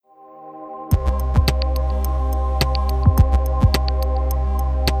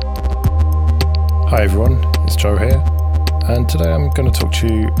Hi everyone, it's Joe here, and today I'm going to talk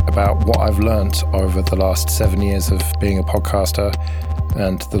to you about what I've learnt over the last 7 years of being a podcaster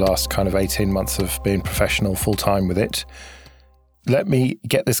and the last kind of 18 months of being professional full-time with it. Let me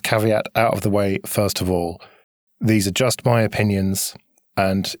get this caveat out of the way first of all. These are just my opinions,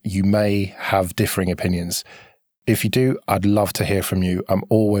 and you may have differing opinions. If you do, I'd love to hear from you. I'm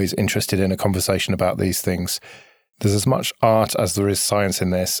always interested in a conversation about these things. There's as much art as there is science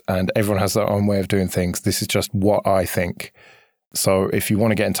in this, and everyone has their own way of doing things. This is just what I think. So if you want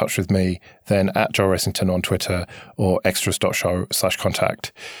to get in touch with me, then at Joe Ressington on Twitter or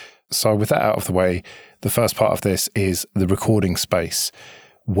extras.show/contact. So with that out of the way, the first part of this is the recording space,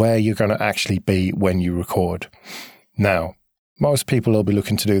 where you're going to actually be when you record. Now, most people will be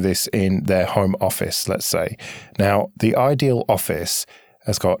looking to do this in their home office, let's say. Now, the ideal office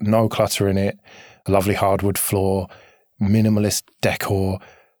has got no clutter in it, a lovely hardwood floor, minimalist decor,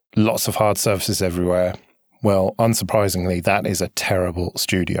 lots of hard surfaces everywhere. Well, unsurprisingly, that is a terrible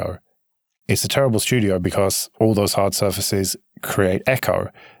studio. It's a terrible studio because all those hard surfaces create echo,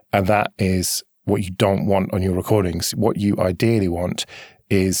 and that is what you don't want on your recordings. What you ideally want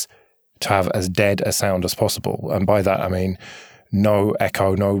is to have as dead a sound as possible. And by that, I mean no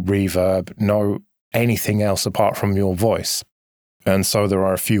echo, no reverb, no anything else apart from your voice. And so there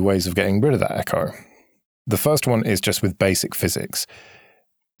are a few ways of getting rid of that echo. The first one is just with basic physics.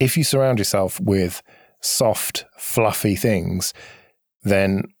 If you surround yourself with soft, fluffy things,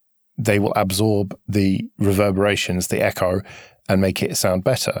 then they will absorb the reverberations, the echo, and make it sound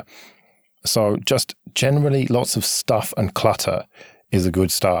better. So just generally lots of stuff and clutter is a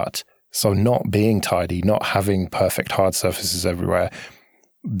good start. So not being tidy, not having perfect hard surfaces everywhere,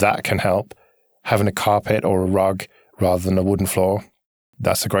 that can help. Having a carpet or a rug rather than a wooden floor,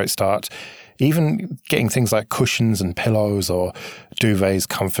 that's a great start. Even getting things like cushions and pillows or duvets,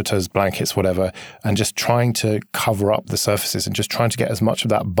 comforters, blankets, whatever, and just trying to cover up the surfaces and just trying to get as much of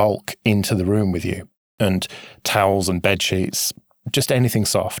that bulk into the room with you. And towels and bed sheets, just anything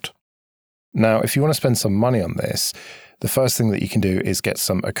soft. Now, if you want to spend some money on this, the first thing that you can do is get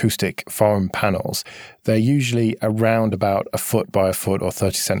some acoustic foam panels. They're usually around about 1 foot by 1 foot or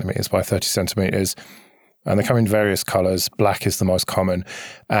 30 centimeters by 30 centimeters. And they come in various colors. Black is the most common.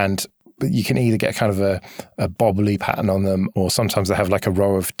 And you can either get kind of a bobbly pattern on them, or sometimes they have like a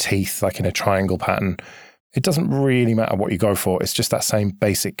row of teeth, like in a triangle pattern. It doesn't really matter what you go for. It's just that same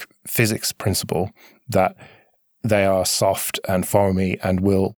basic physics principle that they are soft and foamy and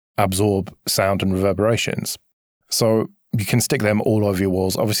will absorb sound and reverberations. So you can stick them all over your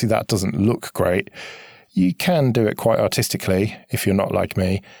walls. Obviously, that doesn't look great. You can do it quite artistically if you're not like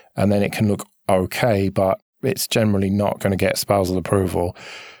me, and then it can look okay, but it's generally not going to get spousal approval.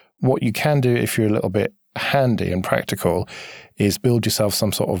 What you can do if you're a little bit handy and practical is build yourself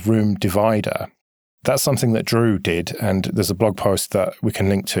some sort of room divider. That's something that Drew did, and there's a blog post that we can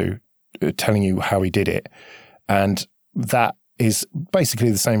link to telling you how he did it. And that is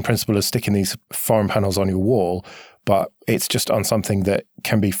basically the same principle as sticking these foam panels on your wall, but it's just on something that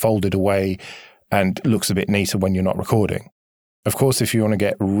can be folded away and looks a bit neater when you're not recording. Of course, if you want to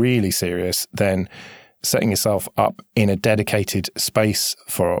get really serious, then setting yourself up in a dedicated space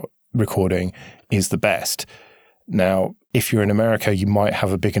for recording is the best. Now, if you're in America, you might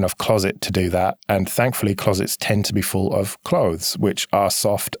have a big enough closet to do that. And thankfully, closets tend to be full of clothes, which are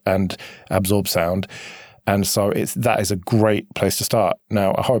soft and absorb sound. And so that is a great place to start.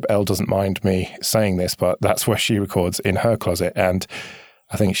 Now, I hope Elle doesn't mind me saying this, but that's where she records, in her closet. And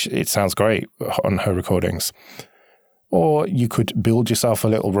I think it sounds great on her recordings. Or you could build yourself a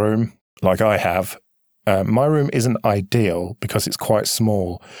little room like I have. My room isn't ideal because it's quite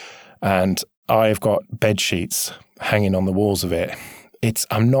small, and I've got bed sheets hanging on the walls of it.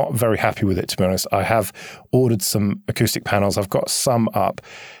 I'm not very happy with it, to be honest. I have ordered some acoustic panels. I've got some up.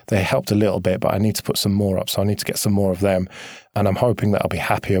 They helped a little bit, but I need to put some more up, so I need to get some more of them. And I'm hoping that I'll be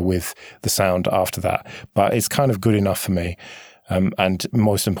happier with the sound after that. But it's kind of good enough for me. And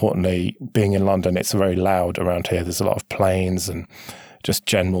most importantly, being in London, it's very loud around here. There's a lot of planes and just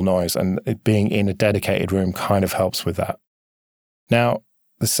general noise. And it being in a dedicated room kind of helps with that. Now,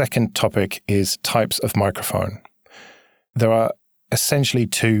 the second topic is types of microphone. There are essentially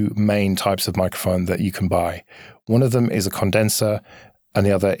 2 main types of microphone that you can buy. One of them is a condenser and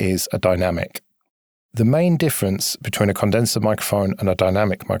the other is a dynamic. The main difference between a condenser microphone and a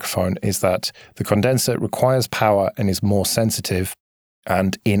dynamic microphone is that the condenser requires power and is more sensitive,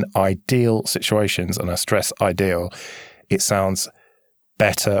 and in ideal situations, and I stress ideal, it sounds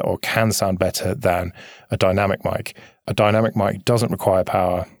better or can sound better than a dynamic mic. A dynamic mic doesn't require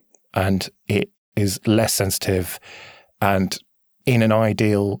power and it is less sensitive, and in an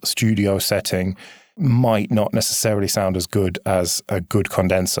ideal studio setting, might not necessarily sound as good as a good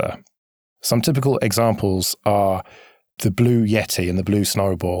condenser. Some typical examples are the Blue Yeti and the Blue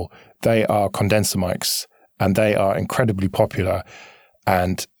Snowball. They are condenser mics, and they are incredibly popular,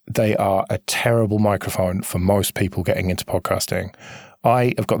 and they are a terrible microphone for most people getting into podcasting.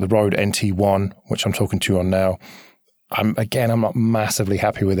 I have got the Rode NT1, which I'm talking to you on now. I'm not massively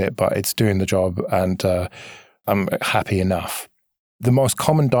happy with it, but it's doing the job, and I'm happy enough. The most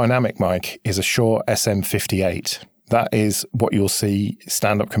common dynamic mic is a Shure SM58. That is what you'll see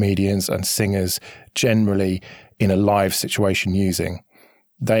stand-up comedians and singers generally in a live situation using.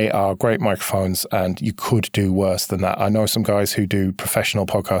 They are great microphones, and you could do worse than that. I know some guys who do professional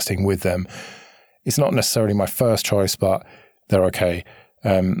podcasting with them. It's not necessarily my first choice, but they're okay.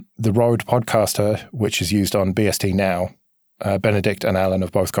 The Rode Podcaster, which is used on BST now, Benedict and Alan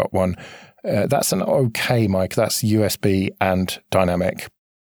have both got one. That's an okay mic. That's USB and dynamic.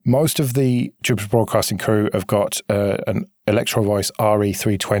 Most of the Jupiter Broadcasting crew have got an Electro Voice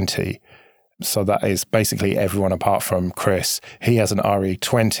RE320. So that is basically everyone apart from Chris. He has an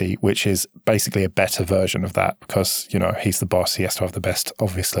RE20, which is basically a better version of that because, he's the boss. He has to have the best,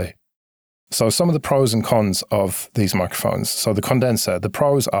 obviously. So some of the pros and cons of these microphones. So the condenser, the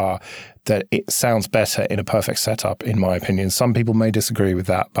pros are that it sounds better in a perfect setup, in my opinion. Some people may disagree with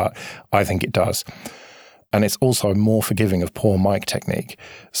that, but I think it does. And it's also more forgiving of poor mic technique.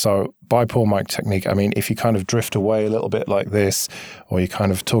 So by poor mic technique, I mean, if you kind of drift away a little bit like this, or you're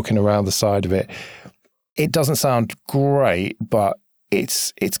kind of talking around the side of it, it doesn't sound great, but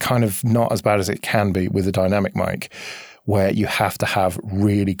it's kind of not as bad as it can be with a dynamic mic, where you have to have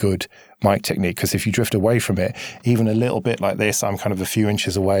really good mic technique. Because if you drift away from it, even a little bit like this, I'm kind of a few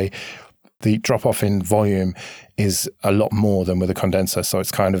inches away, the drop-off in volume is a lot more than with a condenser, so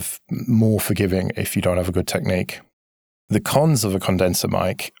it's kind of more forgiving if you don't have a good technique. The cons of a condenser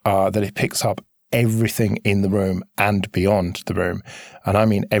mic are that it picks up everything in the room and beyond the room, and I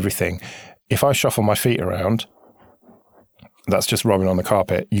mean everything. If I shuffle my feet around, that's just rubbing on the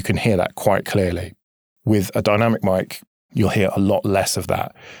carpet, you can hear that quite clearly. With a dynamic mic, you'll hear a lot less of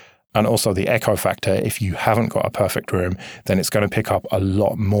that. And also the echo factor, if you haven't got a perfect room, then it's going to pick up a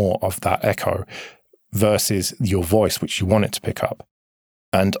lot more of that echo versus your voice, which you want it to pick up.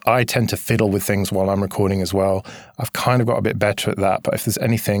 And I tend to fiddle with things while I'm recording as well. I've kind of got a bit better at that, but if there's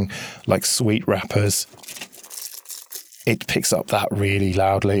anything like sweet rappers, it picks up that really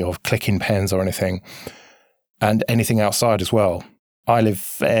loudly, or clicking pens or anything. And anything outside as well. I live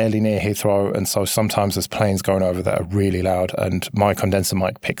fairly near Heathrow, and so sometimes there's planes going over that are really loud, and my condenser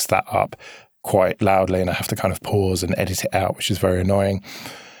mic picks that up quite loudly, and I have to kind of pause and edit it out, which is very annoying.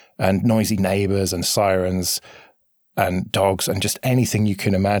 And noisy neighbours and sirens and dogs and just anything you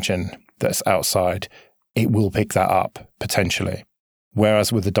can imagine that's outside, it will pick that up, potentially.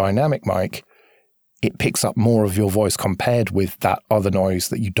 Whereas with the dynamic mic, it picks up more of your voice compared with that other noise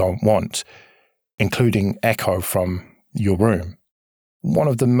that you don't want, including echo from your room. One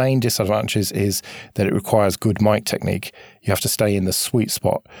of the main disadvantages is that it requires good mic technique. You have to stay in the sweet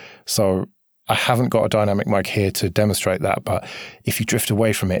spot. So I haven't got a dynamic mic here to demonstrate that, but if you drift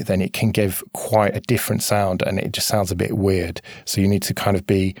away from it, then it can give quite a different sound and it just sounds a bit weird. So you need to kind of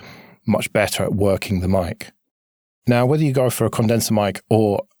be much better at working the mic. Now, whether you go for a condenser mic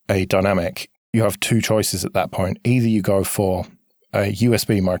or a dynamic, you have two choices at that point. Either you go for a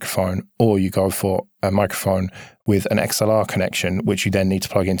USB microphone, or you go for a microphone with an XLR connection, which you then need to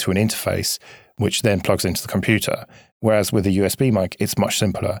plug into an interface, which then plugs into the computer. Whereas with a USB mic, it's much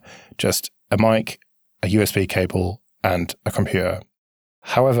simpler. Just a mic, a USB cable, and a computer.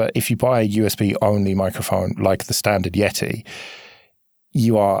 However, if you buy a USB-only microphone like the standard Yeti,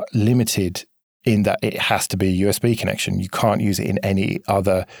 you are limited in that it has to be a USB connection. You can't use it in any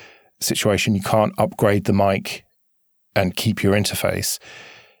other situation. You can't upgrade the mic and keep your interface.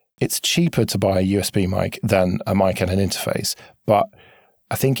 It's cheaper to buy a USB mic than a mic and an interface, but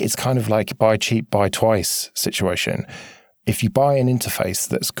I think it's kind of like buy cheap, buy twice situation. If you buy an interface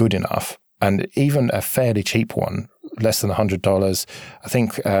that's good enough, and even a fairly cheap one, less than $100, I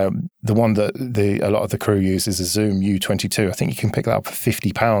think the one that a lot of the crew use is a Zoom U22. I think you can pick that up for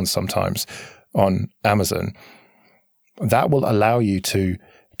 £50 sometimes on Amazon. That will allow you to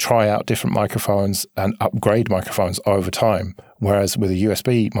try out different microphones and upgrade microphones over time. Whereas with a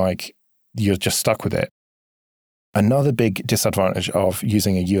USB mic, you're just stuck with it. Another big disadvantage of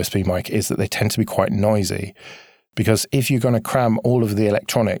using a USB mic is that they tend to be quite noisy. Because if you're going to cram all of the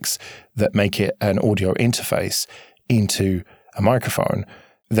electronics that make it an audio interface into a microphone,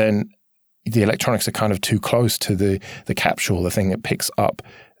 then the electronics are kind of too close to the capsule, the thing that picks up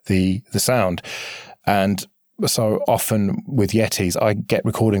the sound. And So often with Yetis, I get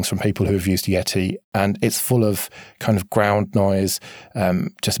recordings from people who have used Yeti, and it's full of kind of ground noise,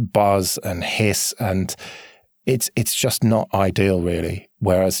 just buzz and hiss, and it's just not ideal, really.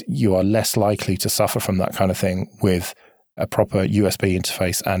 Whereas you are less likely to suffer from that kind of thing with a proper USB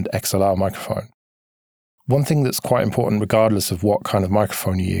interface and XLR microphone. One thing that's quite important, regardless of what kind of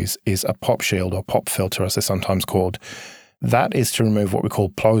microphone you use, is a pop shield or pop filter, as they're sometimes called. That is to remove what we call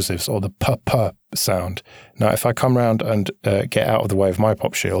plosives, or the p sound. Now, if I come round and get out of the way of my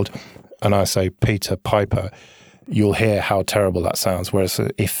pop shield and I say Peter Piper, you'll hear how terrible that sounds. Whereas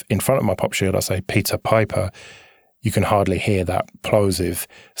if in front of my pop shield I say Peter Piper, you can hardly hear that plosive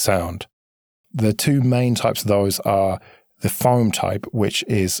sound. The two main types of those are the foam type, which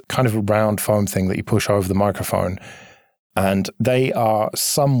is kind of a round foam thing that you push over the microphone, and they are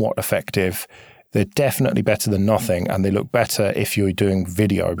somewhat effective. They're definitely better than nothing, and they look better if you're doing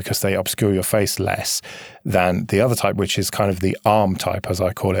video because they obscure your face less than the other type, which is kind of the arm type, as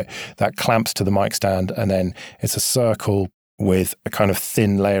I call it, that clamps to the mic stand, and then it's a circle with a kind of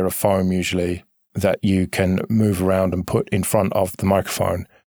thin layer of foam usually that you can move around and put in front of the microphone.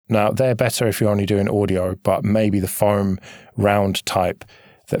 Now, they're better if you're only doing audio, but maybe the foam round type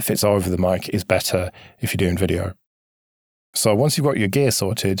that fits over the mic is better if you're doing video. So once you've got your gear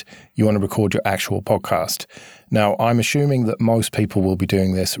sorted, you want to record your actual podcast. Now, I'm assuming that most people will be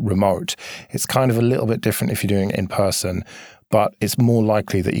doing this remote. It's kind of a little bit different if you're doing it in person, but it's more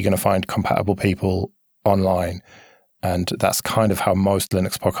likely that you're going to find compatible people online. And that's kind of how most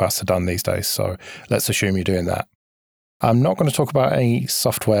Linux podcasts are done these days. So let's assume you're doing that. I'm not going to talk about any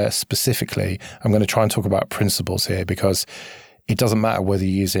software specifically. I'm going to try and talk about principles here, because it doesn't matter whether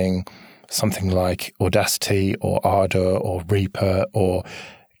you're using something like Audacity or Ardour or Reaper or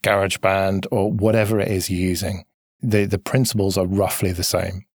GarageBand or whatever it is you're using. The principles are roughly the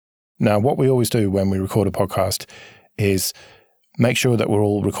same. Now, what we always do when we record a podcast is make sure that we're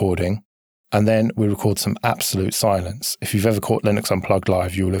all recording, and then we record some absolute silence. If you've ever caught Linux Unplugged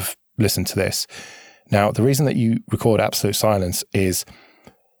live, you will have listened to this. Now, the reason that you record absolute silence is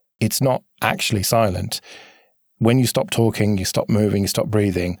it's not actually silent. When you stop talking, you stop moving, you stop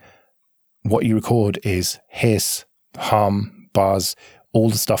breathing, what you record is hiss, hum, buzz, all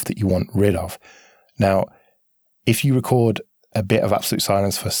the stuff that you want rid of. Now, if you record a bit of absolute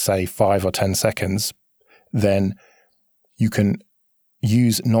silence for, say, 5 or 10 seconds, then you can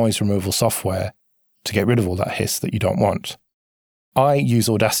use noise removal software to get rid of all that hiss that you don't want. I use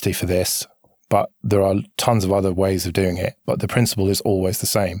Audacity for this, but there are tons of other ways of doing it. But the principle is always the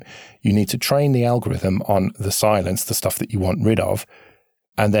same. You need to train the algorithm on the silence, the stuff that you want rid of,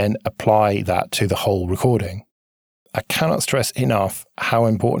 and then apply that to the whole recording. I cannot stress enough how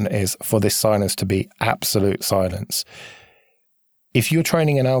important it is for this silence to be absolute silence. If you're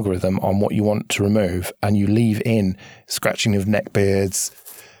training an algorithm on what you want to remove and you leave in scratching of neck beards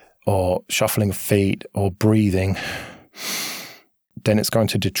or shuffling of feet or breathing, then it's going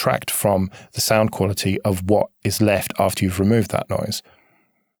to detract from the sound quality of what is left after you've removed that noise.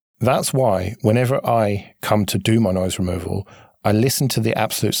 That's why whenever I come to do my noise removal, I listen to the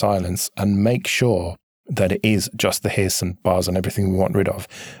absolute silence and make sure that it is just the hiss and buzz and everything we want rid of,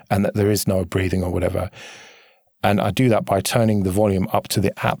 and that there is no breathing or whatever. And I do that by turning the volume up to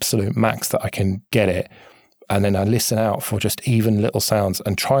the absolute max that I can get it. And then I listen out for just even little sounds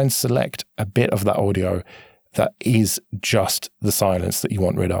and try and select a bit of that audio that is just the silence that you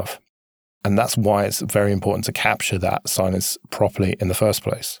want rid of. And that's why it's very important to capture that silence properly in the first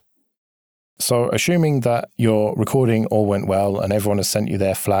place. So assuming that your recording all went well and everyone has sent you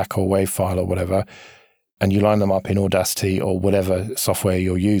their FLAC or WAV file or whatever, and you line them up in Audacity or whatever software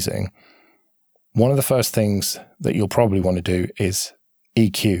you're using, one of the first things that you'll probably want to do is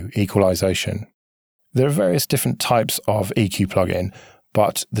EQ, equalization. There are various different types of EQ plugin,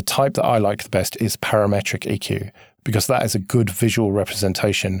 but the type that I like the best is parametric EQ, because that is a good visual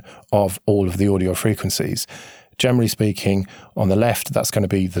representation of all of the audio frequencies. Generally speaking, on the left, that's going to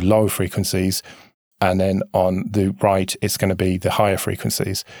be the low frequencies, and then on the right, it's going to be the higher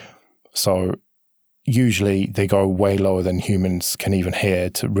frequencies. So usually they go way lower than humans can even hear,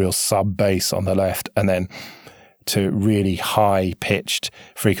 to real sub-bass on the left, and then to really high-pitched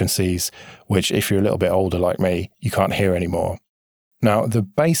frequencies, which if you're a little bit older like me, you can't hear anymore. Now, the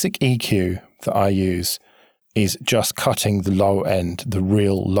basic EQ that I use is just cutting the low end, the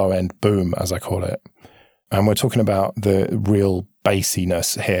real low-end boom, as I call it. And we're talking about the real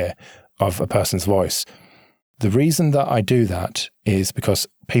bassiness here of a person's voice. The reason that I do that is because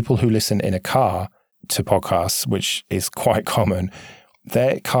people who listen in a car to podcasts, which is quite common,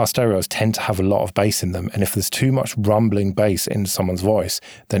 their car stereos tend to have a lot of bass in them. And if there's too much rumbling bass in someone's voice,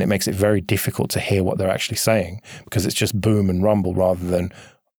 then it makes it very difficult to hear what they're actually saying, because it's just boom and rumble rather than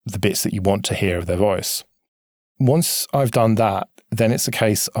the bits that you want to hear of their voice. Once I've done that, then it's a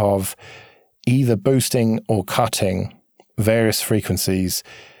case of either boosting or cutting various frequencies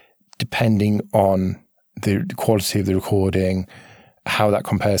depending on the quality of the recording, how that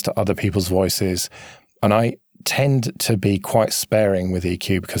compares to other people's voices. And I tend to be quite sparing with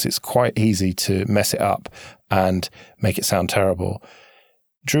EQ because it's quite easy to mess it up and make it sound terrible.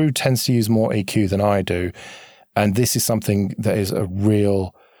 Drew tends to use more EQ than I do, and this is something that is a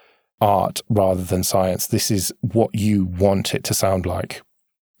real art rather than science. This is what you want it to sound like.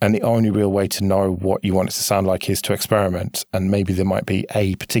 And the only real way to know what you want it to sound like is to experiment. And maybe there might be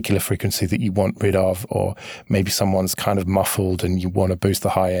a particular frequency that you want rid of, or maybe someone's kind of muffled and you want to boost the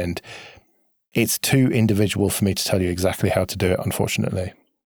high end. It's too individual for me to tell you exactly how to do it, unfortunately.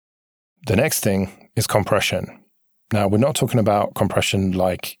 The next thing is compression. Now, we're not talking about compression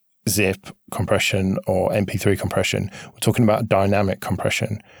like zip compression or MP3 compression. We're talking about dynamic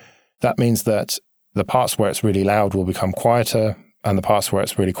compression. That means that the parts where it's really loud will become quieter, and the parts where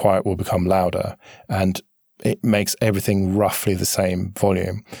it's really quiet will become louder. And it makes everything roughly the same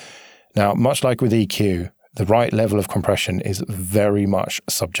volume. Now, much like with EQ, the right level of compression is very much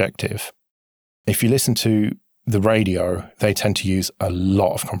subjective. If you listen to the radio, they tend to use a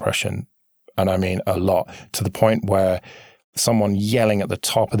lot of compression. And I mean a lot, to the point where someone yelling at the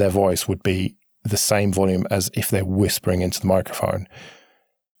top of their voice would be the same volume as if they're whispering into the microphone.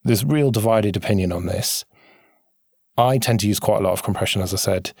 There's real divided opinion on this. I tend to use quite a lot of compression, as I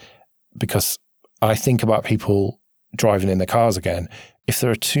said, because I think about people driving in their cars again. If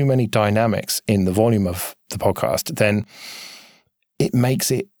there are too many dynamics in the volume of the podcast, then it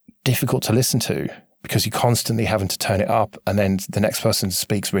makes it difficult to listen to, because you're constantly having to turn it up, and then the next person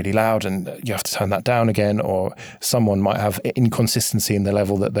speaks really loud and you have to turn that down again, or someone might have inconsistency in the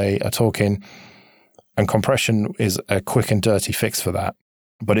level that they are talking. And compression is a quick and dirty fix for that,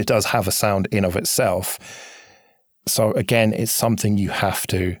 but it does have a sound in of itself. So again, it's something you have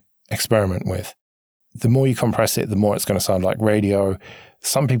to experiment with. The more you compress it, the more it's going to sound like radio.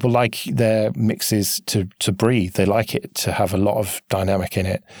 Some people like their mixes to breathe. They like it to have a lot of dynamic in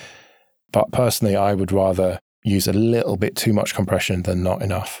it. But personally, I would rather use a little bit too much compression than not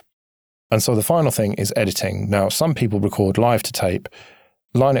enough. And so the final thing is editing. Now, some people record live to tape,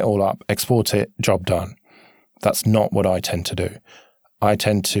 line it all up, export it, job done. That's not what I tend to do. I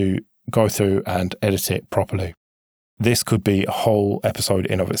tend to go through and edit it properly. This could be a whole episode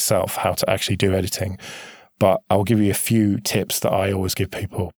in of itself, how to actually do editing. But I'll give you a few tips that I always give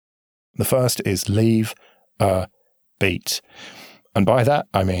people. The first is leave a beat. And by that,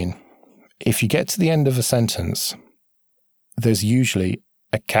 I mean, if you get to the end of a sentence, there's usually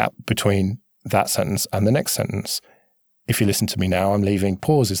a gap between that sentence and the next sentence. If you listen to me now, I'm leaving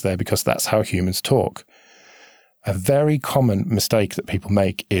pauses there because that's how humans talk. A very common mistake that people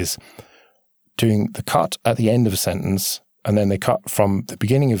make is doing the cut at the end of a sentence, and then they cut from the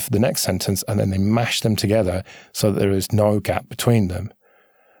beginning of the next sentence, and then they mash them together so that there is no gap between them.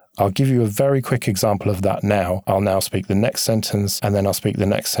 I'll give you a very quick example of that now. I'll now speak the next sentence, and then I'll speak the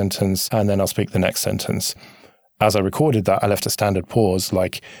next sentence, and then I'll speak the next sentence. As I recorded that, I left a standard pause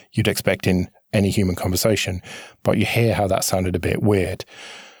like you'd expect in any human conversation, but you hear how that sounded a bit weird.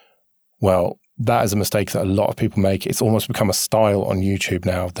 Well, that is a mistake that a lot of people make. It's almost become a style on YouTube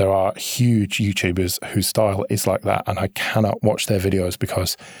now. There are huge YouTubers whose style is like that, and I cannot watch their videos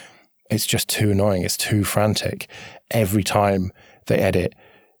because it's just too annoying. It's too frantic. Every time they edit,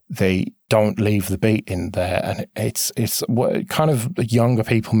 they don't leave the beat in there, and it's kind of younger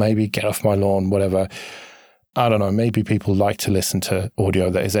people maybe, get off my lawn, whatever. I don't know, maybe people like to listen to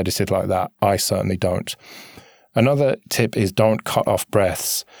audio that is edited like that. I certainly don't. Another tip is don't cut off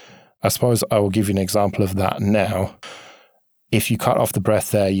breaths. I suppose I will give you an example of that now. If you cut off the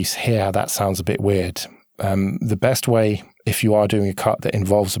breath there, you hear how that sounds a bit weird. The best way, if you are doing a cut that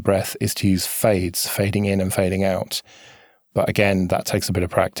involves a breath, is to use fades, fading in and fading out. But again, that takes a bit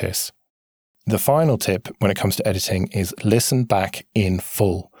of practice. The final tip when it comes to editing is listen back in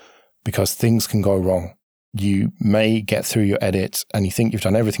full, because things can go wrong. You may get through your edit and you think you've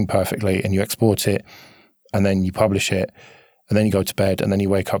done everything perfectly, and you export it and then you publish it. And then you go to bed and then you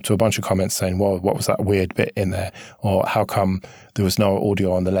wake up to a bunch of comments saying, well, what was that weird bit in there? Or how come there was no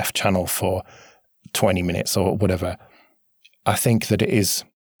audio on the left channel for 20 minutes or whatever? I think that it is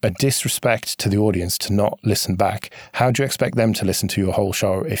a disrespect to the audience to not listen back. How do you expect them to listen to your whole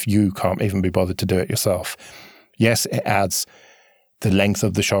show if you can't even be bothered to do it yourself? Yes, it adds the length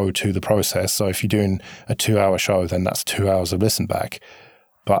of the show to the process. So if you're doing a 2-hour show, then that's 2 hours of listen back.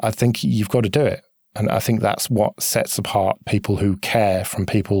 But I think you've got to do it. And I think that's what sets apart people who care from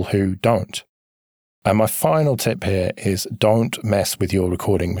people who don't. And my final tip here is don't mess with your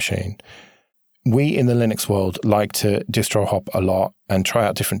recording machine. We in the Linux world like to distro hop a lot and try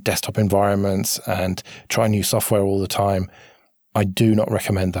out different desktop environments and try new software all the time. I do not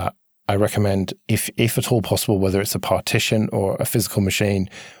recommend that. I recommend, if at all possible, whether it's a partition or a physical machine,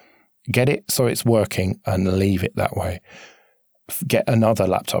 get it so it's working and leave it that way. Get another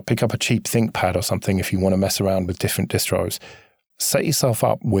laptop, pick up a cheap ThinkPad or something if you want to mess around with different distros. Set yourself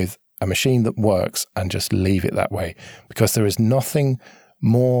up with a machine that works and just leave it that way, because there is nothing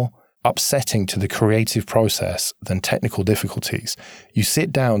more upsetting to the creative process than technical difficulties. You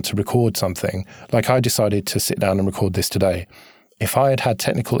sit down to record something, like I decided to sit down and record this today. If I had had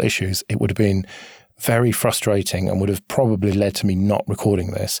technical issues, it would have been very frustrating and would have probably led to me not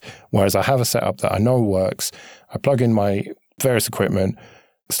recording this. Whereas I have a setup that I know works. I plug in my various equipment,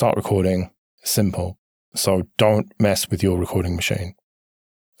 start recording, simple. So don't mess with your recording machine.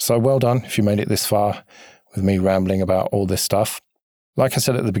 So well done if you made it this far with me rambling about all this stuff. Like I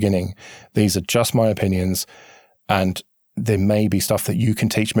said at the beginning, these are just my opinions, and there may be stuff that you can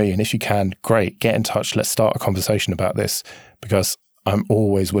teach me. And if you can, great, get in touch. Let's start a conversation about this, because I'm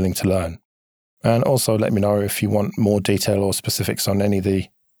always willing to learn. And also let me know if you want more detail or specifics on any of the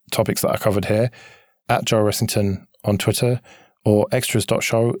topics that I covered here at Joe Ressington on Twitter or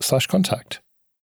extras.show/contact.